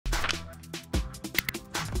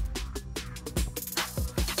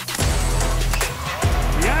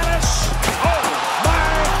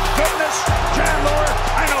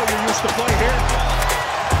the play here.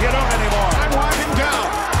 You don't anymore. I'm winding down.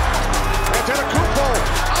 Antetokounmpo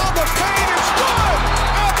on the feed is good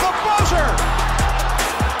at the buzzer.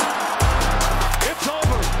 It's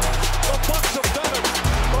over. The Bucks have done it.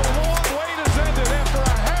 The long wait has ended after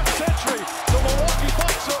a half century. The Milwaukee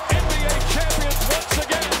Bucks are NBA champions once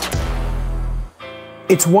again.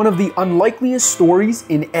 It's one of the unlikeliest stories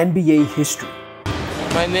in NBA history.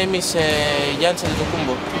 My name is Giannis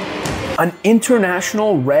Antetokounmpo. An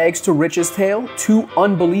international rags-to-riches tale too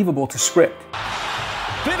unbelievable to script.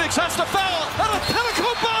 Phoenix has to foul, and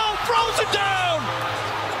Antetokounmpo throws it down!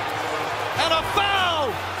 And a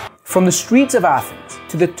foul! From the streets of Athens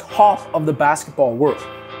to the top of the basketball world.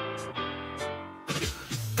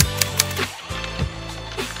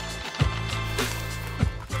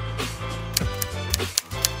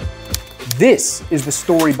 This is the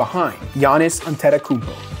story behind Giannis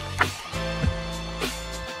Antetokounmpo.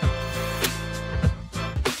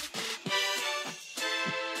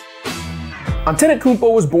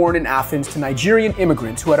 Antetokounmpo was born in Athens to Nigerian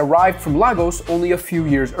immigrants who had arrived from Lagos only a few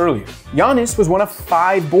years earlier. Giannis was one of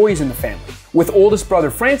 5 boys in the family, with oldest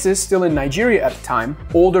brother Francis still in Nigeria at the time,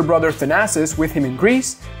 older brother Thanasis with him in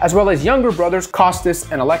Greece, as well as younger brothers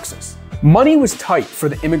Kostas and Alexis. Money was tight for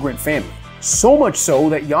the immigrant family, so much so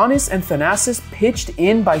that Giannis and Thanasis pitched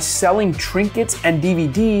in by selling trinkets and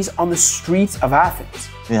DVDs on the streets of Athens.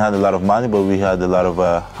 We had a lot of money, but we had a lot of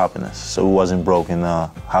happiness, so we wasn't broken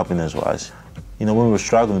happiness-wise. You know, when we were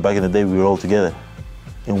struggling back in the day, we were all together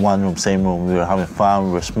in one room, same room. We were having fun,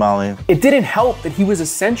 we were smiling. It didn't help that he was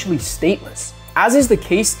essentially stateless. As is the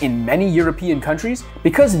case in many European countries,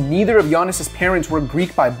 because neither of Giannis's parents were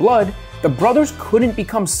Greek by blood, the brothers couldn't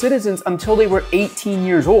become citizens until they were 18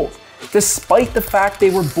 years old, despite the fact they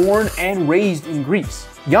were born and raised in Greece.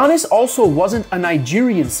 Giannis also wasn't a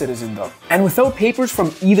Nigerian citizen though, and without papers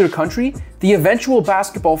from either country, the eventual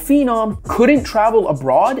basketball phenom couldn't travel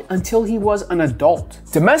abroad until he was an adult.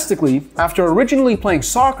 Domestically, after originally playing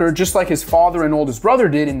soccer just like his father and oldest brother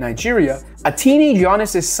did in Nigeria, a teenage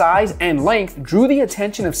Giannis' size and length drew the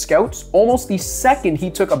attention of scouts almost the second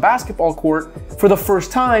he took a basketball court for the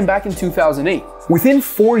first time back in 2008. Within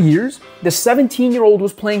 4 years, the 17-year-old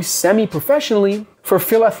was playing semi-professionally for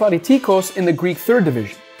Philathletikos in the Greek 3rd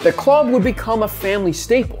division. The club would become a family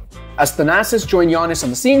staple, as Thanasis joined Giannis on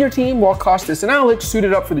the senior team while Kostas and Alex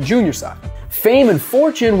suited up for the junior side. Fame and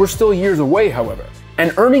fortune were still years away, however,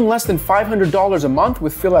 and earning less than $500 a month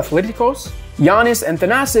with Philathletikos, Giannis and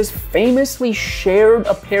Thanasis famously shared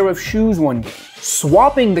a pair of shoes one game,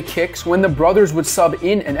 swapping the kicks when the brothers would sub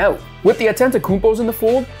in and out. With the Antetokounmpos in the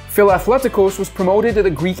fold, Philathletikos was promoted to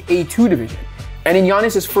the Greek A2 division, and in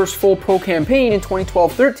Giannis' first full pro campaign in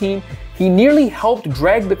 2012-13, he nearly helped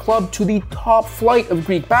drag the club to the top flight of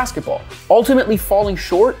Greek basketball, ultimately falling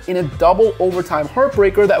short in a double overtime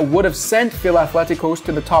heartbreaker that would have sent Philathletikos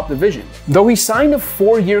to the top division. Though he signed a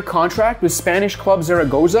 4-year contract with Spanish club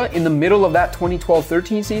Zaragoza in the middle of that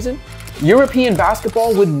 2012-13 season, European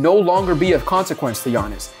basketball would no longer be of consequence to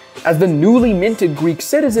Giannis, as the newly minted Greek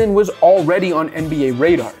citizen was already on NBA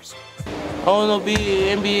radars. I want to be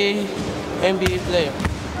NBA player.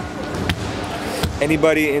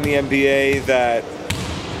 Anybody in the NBA that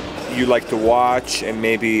you like to watch and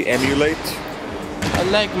maybe emulate? I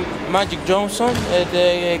like Magic Johnson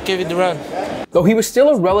and Kevin Durant. Though he was still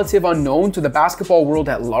a relative unknown to the basketball world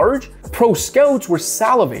at large, pro scouts were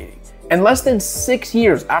salivating. And less than 6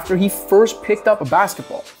 years after he first picked up a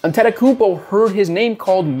basketball, Antetokounmpo heard his name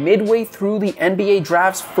called midway through the NBA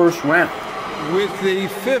draft's first round. With the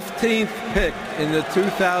 15th pick in the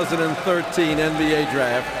 2013 NBA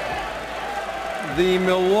draft, the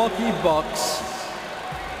Milwaukee Bucks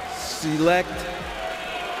select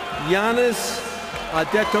Giannis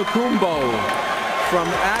Antetokounmpo from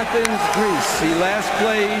Athens, Greece. He last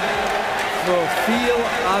played for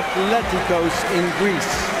Philathletikos in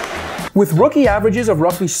Greece. With rookie averages of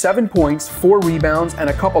roughly 7 points, 4 rebounds, and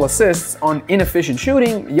a couple assists on inefficient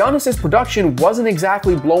shooting, Giannis' production wasn't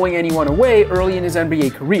exactly blowing anyone away early in his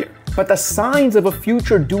NBA career. But the signs of a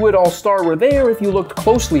future do-it-all star were there if you looked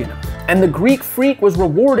closely enough. And the Greek freak was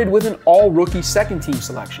rewarded with an all-rookie second-team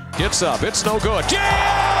selection. Gets up, it's no good.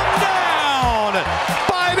 Jammed down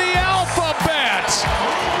by the alphabet!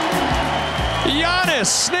 Giannis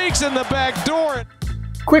sneaks in the back door.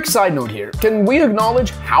 Quick side note here, can we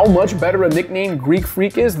acknowledge how much better a nickname Greek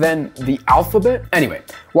Freak is than the alphabet? Anyway,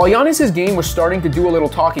 while Giannis' game was starting to do a little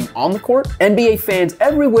talking on the court, NBA fans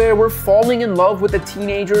everywhere were falling in love with the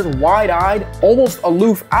teenager's wide-eyed, almost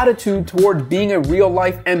aloof attitude toward being a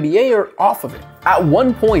real-life NBAer off of it. At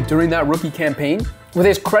one point during that rookie campaign, with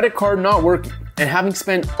his credit card not working, and having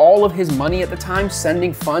spent all of his money at the time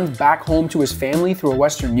sending funds back home to his family through a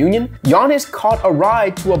Western Union, Giannis caught a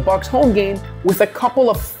ride to a Bucks home game with a couple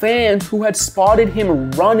of fans who had spotted him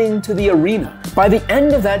running to the arena. By the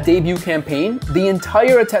end of that debut campaign, the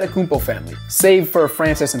entire Antetokounmpo family, save for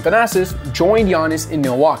Francis and Thanasis, joined Giannis in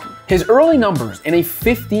Milwaukee. His early numbers in a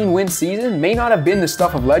 15-win season may not have been the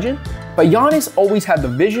stuff of legend, but Giannis always had the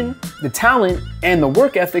vision, the talent, and the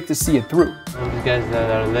work ethic to see it through. All these guys that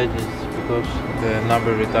are legends because the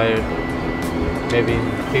number retired. Maybe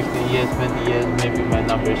in 15 years, 20 years, maybe my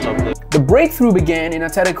number is up there. The breakthrough began in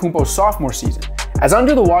Antetokounmpo's sophomore season, as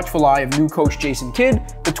under the watchful eye of new coach Jason Kidd,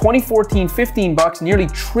 the 2014-15 Bucks nearly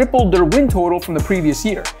tripled their win total from the previous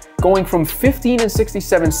year, going from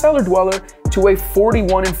 15-67 cellar dweller to a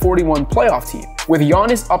 41-41 playoff team, with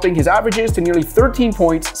Giannis upping his averages to nearly 13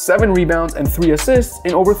 points, 7 rebounds, and 3 assists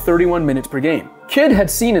in over 31 minutes per game. Kidd had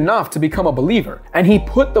seen enough to become a believer, and he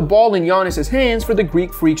put the ball in Giannis' hands for the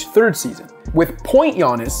Greek Freak's third season. With Point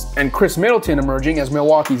Giannis and Chris Middleton emerging as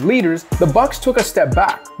Milwaukee's leaders, the Bucks took a step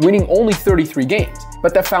back, winning only 33 games.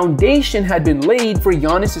 But the foundation had been laid for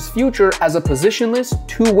Giannis' future as a positionless,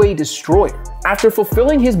 two-way destroyer. After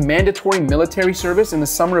fulfilling his mandatory military service in the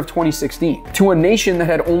summer of 2016 to a nation that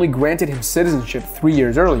had only granted him citizenship 3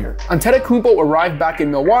 years earlier, Antetokounmpo arrived back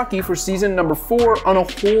in Milwaukee for season number 4 on a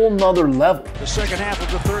whole nother level. The second half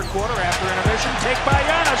of the third quarter after intermission, take by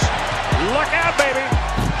Giannis. Look out, baby.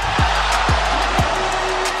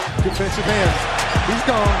 Defensive hands. He's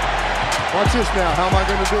gone. Watch this now. How am I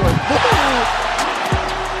going to do it?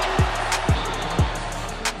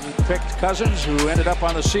 Picked Cousins, who ended up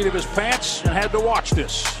on the seat of his pants and had to watch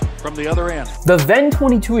this from the other end. The then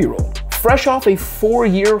 22-year-old, fresh off a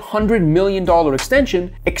 4-year, $100 million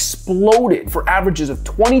extension, exploded for averages of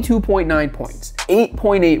 22.9 points,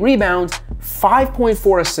 8.8 rebounds,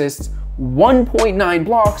 5.4 assists, 1.9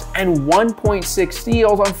 blocks, and 1.6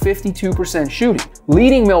 steals on 52% shooting,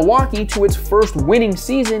 leading Milwaukee to its first winning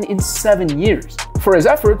season in 7 years. For his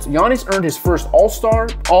efforts, Giannis earned his first All-Star,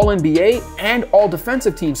 All-NBA, and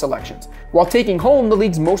All-Defensive Team selections, while taking home the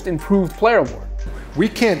league's Most Improved Player award. We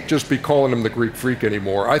can't just be calling him the Greek Freak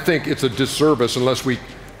anymore. I think it's a disservice unless we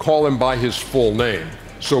call him by his full name.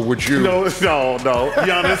 So would you? No.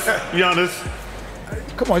 Giannis.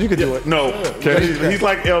 Come on, you can do it. No. Okay. He's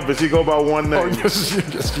like Elvis. He go by one name. Oh, just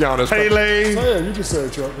Giannis. Pele. Oh, yeah, you can say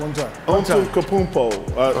it, Chuck, one time. Antetokounmpo.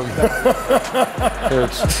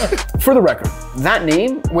 For the record, that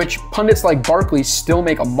name, which pundits like Barkley still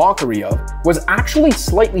make a mockery of, was actually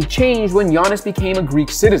slightly changed when Giannis became a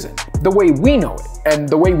Greek citizen. The way we know it, and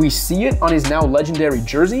the way we see it on his now legendary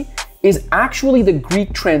jersey, is actually the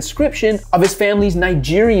Greek transcription of his family's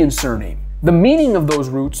Nigerian surname. The meaning of those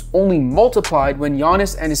roots only multiplied when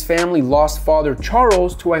Giannis and his family lost father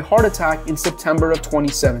Charles to a heart attack in September of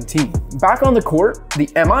 2017. Back on the court, the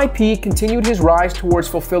MIP continued his rise towards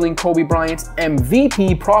fulfilling Kobe Bryant's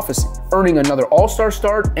MVP prophecy, earning another All-Star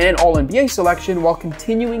start and All-NBA selection while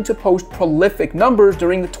continuing to post prolific numbers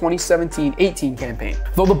during the 2017-18 campaign.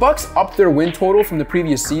 Though the Bucks upped their win total from the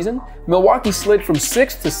previous season, Milwaukee slid from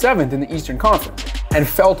 6th to 7th in the Eastern Conference and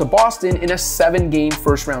fell to Boston in a 7-game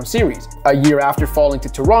first-round series, a year after falling to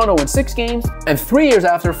Toronto in 6 games, and 3 years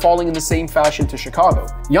after falling in the same fashion to Chicago.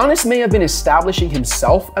 Giannis may have been establishing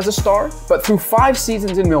himself as a star, but through 5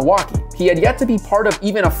 seasons in Milwaukee, he had yet to be part of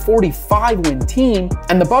even a 45-win team,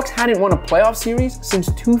 and the Bucks hadn't won a playoff series since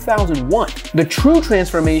 2001. The true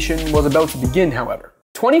transformation was about to begin, however.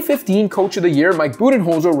 2015 Coach of the Year Mike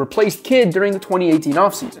Budenholzer replaced Kidd during the 2018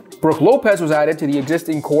 offseason. Brook Lopez was added to the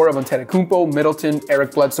existing core of Antetokounmpo, Middleton,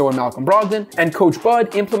 Eric Bledsoe, and Malcolm Brogdon, and Coach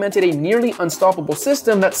Bud implemented a nearly unstoppable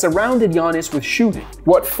system that surrounded Giannis with shooting.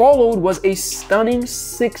 What followed was a stunning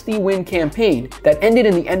 60-win campaign that ended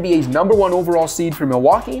in the NBA's #1 overall seed for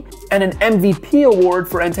Milwaukee and an MVP award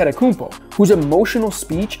for Antetokounmpo, whose emotional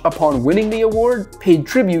speech upon winning the award paid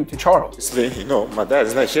tribute to Charles. You know, my dad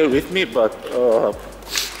is not here with me, but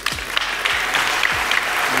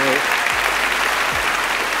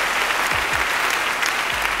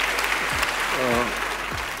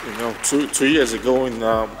two years ago, and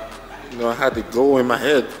I had the goal in my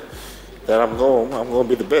head that I'm going to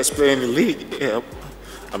be the best player in the league. Yeah,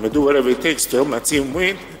 I'm gonna do whatever it takes to help my team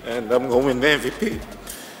win, and I'm gonna win the MVP.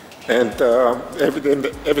 And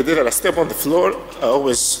every day that I step on the floor, I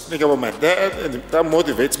always think about my dad, and that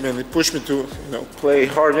motivates me and it pushes me to play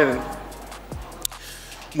harder and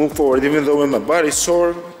move forward. Even though when my body's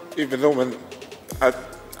sore, even though when I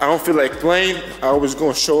don't feel like playing, I always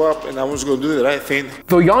gonna show up and I was gonna do the right thing.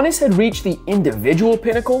 Though Giannis had reached the individual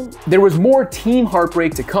pinnacle, there was more team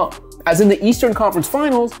heartbreak to come. As in the Eastern Conference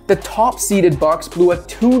Finals, the top-seeded Bucks blew a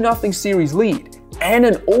 2-0 series lead, and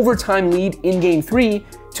an overtime lead in Game 3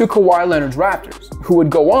 to Kawhi Leonard's Raptors, who would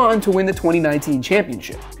go on to win the 2019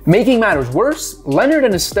 championship. Making matters worse, Leonard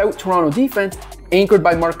and a stout Toronto defense, anchored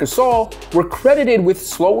by Marc Gasol, were credited with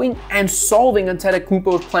slowing and solving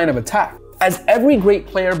Antetokounmpo's plan of attack. As every great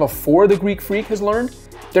player before the Greek Freak has learned,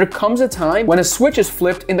 there comes a time when a switch is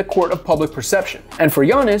flipped in the court of public perception. And for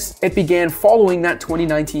Giannis, it began following that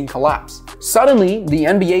 2019 collapse. Suddenly, the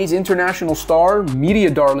NBA's international star, media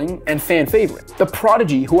darling, and fan favorite, the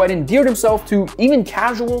prodigy who had endeared himself to even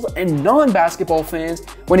casuals and non-basketball fans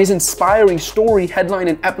when his inspiring story headlined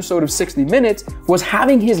an episode of 60 Minutes, was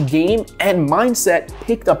having his game and mindset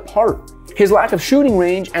picked apart. His lack of shooting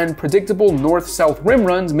range and predictable north-south rim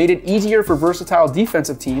runs made it easier for versatile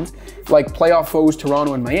defensive teams, like playoff foes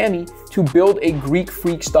Toronto and Miami, to build a Greek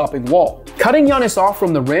Freak stopping wall. Cutting Giannis off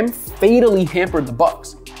from the rim fatally hampered the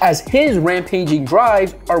Bucks, as his rampaging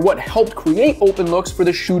drives are what helped create open looks for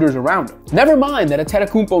the shooters around him. Never mind that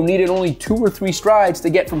Antetokounmpo needed only 2 or 3 strides to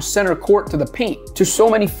get from center court to the paint. To so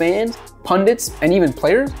many fans, pundits, and even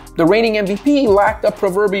players, the reigning MVP lacked a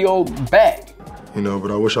proverbial bag. You know,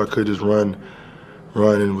 but I wish I could just run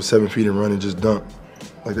and with 7 feet and run and just dunk.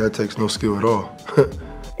 Like, that takes no skill at all.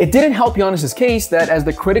 It didn't help Giannis' case that as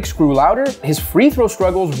the critics grew louder, his free throw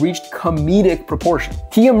struggles reached comedic proportion.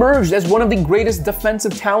 He emerged as one of the greatest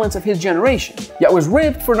defensive talents of his generation, yet was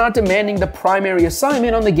ripped for not demanding the primary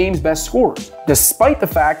assignment on the game's best scorers, despite the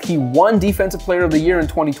fact he won Defensive Player of the Year in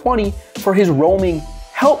 2020 for his roaming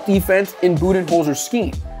help defense in Budenholzer's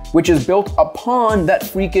scheme, which is built upon that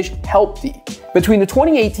freakish help D. Between the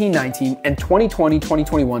 2018-19 and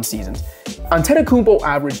 2020-2021 seasons, Antetokounmpo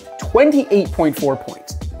averaged 28.4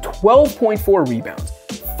 points, 12.4 rebounds,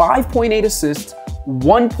 5.8 assists,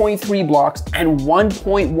 1.3 blocks, and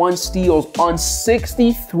 1.1 steals on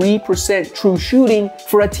 63% true shooting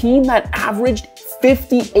for a team that averaged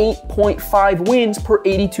 58.5 wins per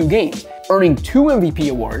 82 games, earning 2 MVP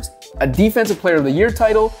awards, a Defensive Player of the Year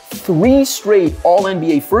title, 3 straight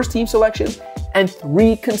All-NBA first-team selections, and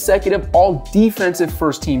 3 consecutive All-Defensive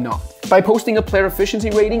first-team nods. By posting a player efficiency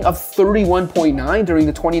rating of 31.9 during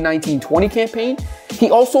the 2019-20 campaign, he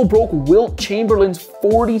also broke Wilt Chamberlain's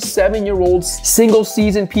 47-year-old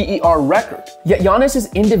single-season PER record. Yet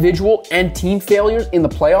Giannis' individual and team failures in the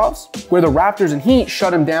playoffs, where the Raptors and Heat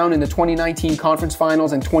shut him down in the 2019 Conference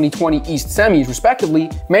Finals and 2020 East Semis respectively,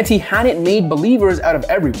 meant he hadn't made believers out of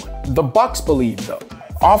everyone. The Bucks believed, though,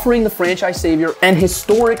 offering the franchise savior an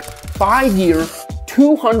historic 5-year,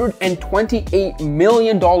 $228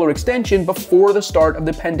 million extension before the start of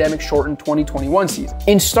the pandemic-shortened 2021 season.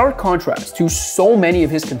 In stark contrast to so many of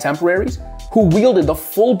his contemporaries, who wielded the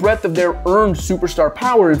full breadth of their earned superstar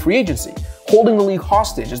power in free agency, holding the league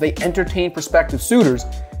hostage as they entertained prospective suitors,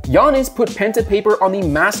 Giannis put pen to paper on the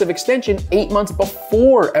massive extension 8 months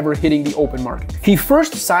before ever hitting the open market. He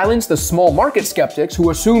first silenced the small market skeptics who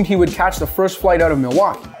assumed he would catch the first flight out of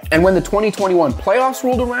Milwaukee. And when the 2021 playoffs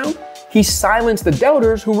rolled around, he silenced the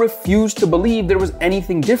doubters who refused to believe there was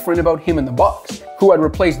anything different about him and the Bucks, who had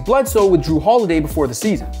replaced Bledsoe with Drew Holiday before the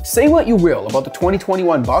season. Say what you will about the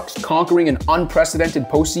 2021 Bucks conquering an unprecedented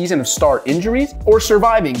postseason of star injuries or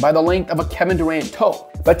surviving by the length of a Kevin Durant toe,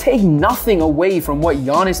 but take nothing away from what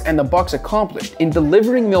Giannis and the Bucks accomplished in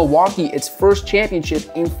delivering Milwaukee its first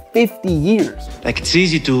championship in 50 years. Like, it's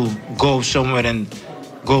easy to go somewhere and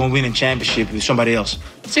go and win a championship with somebody else.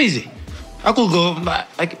 It's easy. I could go,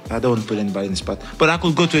 I don't want to put anybody in the spot, but I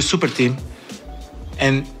could go to a super team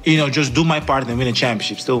and, you know, just do my part and win a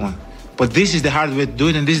championship, still won. But this is the hard way to do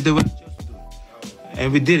it, and this is the way to do it.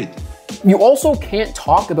 And we did it. You also can't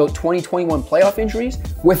talk about 2021 playoff injuries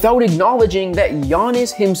without acknowledging that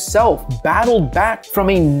Giannis himself battled back from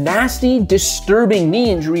a nasty, disturbing knee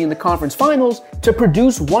injury in the conference finals to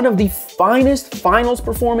produce one of the finest finals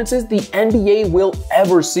performances the NBA will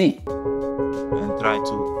ever see. And try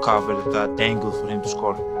to cover that angle for him to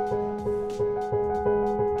score.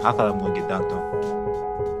 I thought I'm going to get dunked on.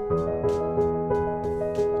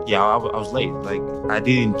 Yeah, I was late. Like, I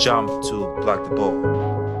didn't jump to block the ball.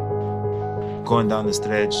 Going down the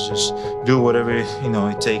stretch, just do whatever, you know,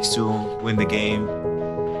 it takes to win the game.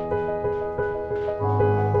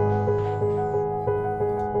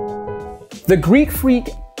 The Greek Freak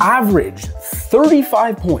averaged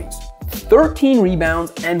 35 points, 13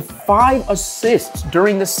 rebounds, and 5 assists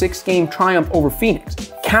during the 6-game triumph over Phoenix,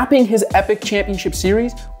 capping his epic championship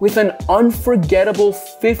series with an unforgettable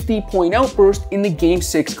 50-point outburst in the Game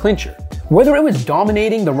 6 clincher. Whether it was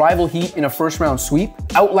dominating the rival Heat in a first-round sweep,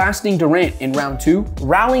 outlasting Durant in round 2,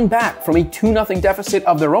 rallying back from a 2-0 deficit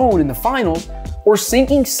of their own in the finals, or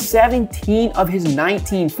sinking 17 of his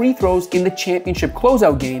 19 free throws in the championship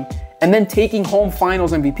closeout game, and then taking home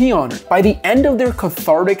Finals MVP honor. By the end of their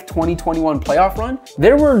cathartic 2021 playoff run,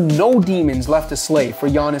 there were no demons left to slay for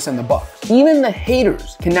Giannis and the Bucks. Even the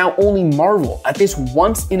haters can now only marvel at this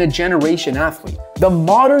once-in-a-generation athlete, the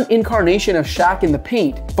modern incarnation of Shaq in the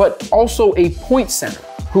paint, but also a point center,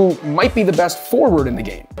 who might be the best forward in the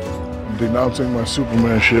game. I'm denouncing my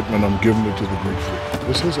Supermanship and I'm giving it to the Greek Freak.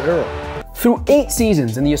 This is his era. Through 8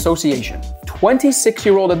 seasons in the association,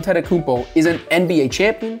 26-year-old Antetokounmpo is an NBA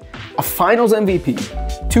champion, a Finals MVP,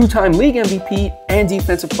 2-time League MVP, and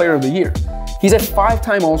Defensive Player of the Year. He's a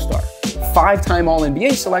 5-time All-Star, 5-time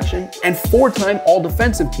All-NBA selection, and 4-time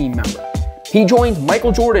All-Defensive Team member. He joined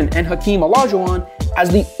Michael Jordan and Hakeem Olajuwon as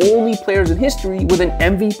the only players in history with an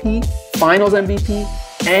MVP, Finals MVP,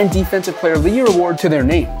 and Defensive Player of the Year award to their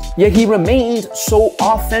names. Yet he remains so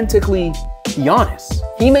authentically Giannis.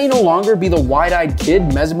 He may no longer be the wide-eyed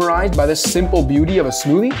kid mesmerized by the simple beauty of a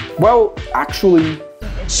smoothie. Well, actually...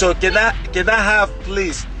 So can I have,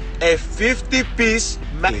 please, a 50-piece,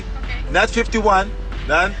 not 51,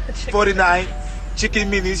 not 49,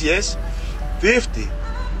 chicken minis, yes, 50.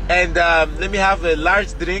 And let me have a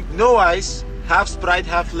large drink, no ice, half Sprite,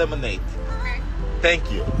 half lemonade.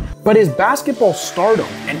 Thank you. But his basketball stardom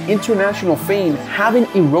and international fame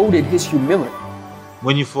haven't eroded his humility.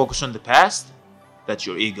 When you focus on the past, that's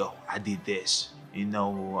your ego. I did this. You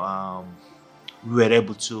know, we were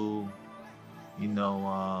able to, you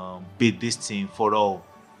know, beat this team 4-0.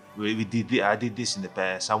 I did this in the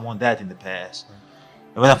past. I won that in the past.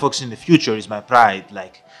 And when I focus in the future, is my pride.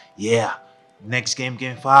 Like, yeah, next game,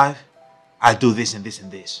 game 5, I do this and this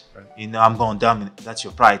and this. Right. You know, I'm going dominant. That's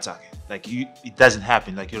your pride talking. Like, it doesn't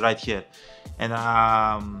happen. Like, you're right here. And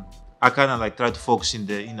I kind of like try to focus in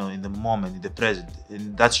the, you know, in the moment, in the present.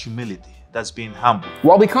 And that's humility. That's being humble.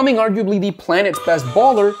 While becoming arguably the planet's best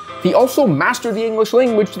baller, he also mastered the English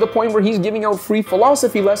language to the point where he's giving out free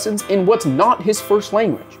philosophy lessons in what's not his first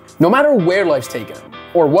language. No matter where life's taken him,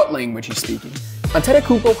 or what language he's speaking,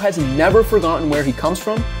 Antetokounmpo has never forgotten where he comes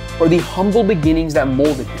from or the humble beginnings that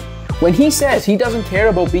molded him. When he says he doesn't care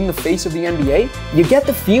about being the face of the NBA, you get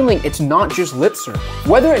the feeling it's not just lip service.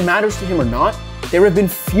 Whether it matters to him or not, there have been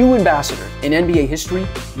few ambassadors in NBA history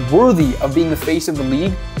worthy of being the face of the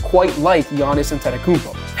league quite like Giannis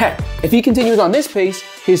Antetokounmpo. Heck, if he continues on this pace,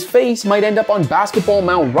 his face might end up on basketball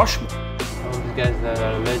Mount Rushmore. All these guys that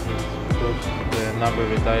are legends because the number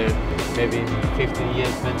retired maybe in 15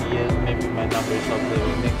 years, 20 years, maybe my number is up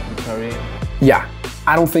there next to Kareem. Yeah,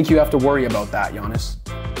 I don't think you have to worry about that, Giannis.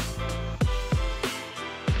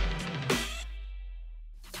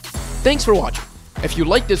 Thanks for watching. If you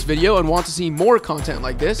liked this video and want to see more content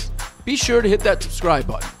like this, be sure to hit that subscribe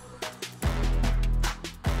button.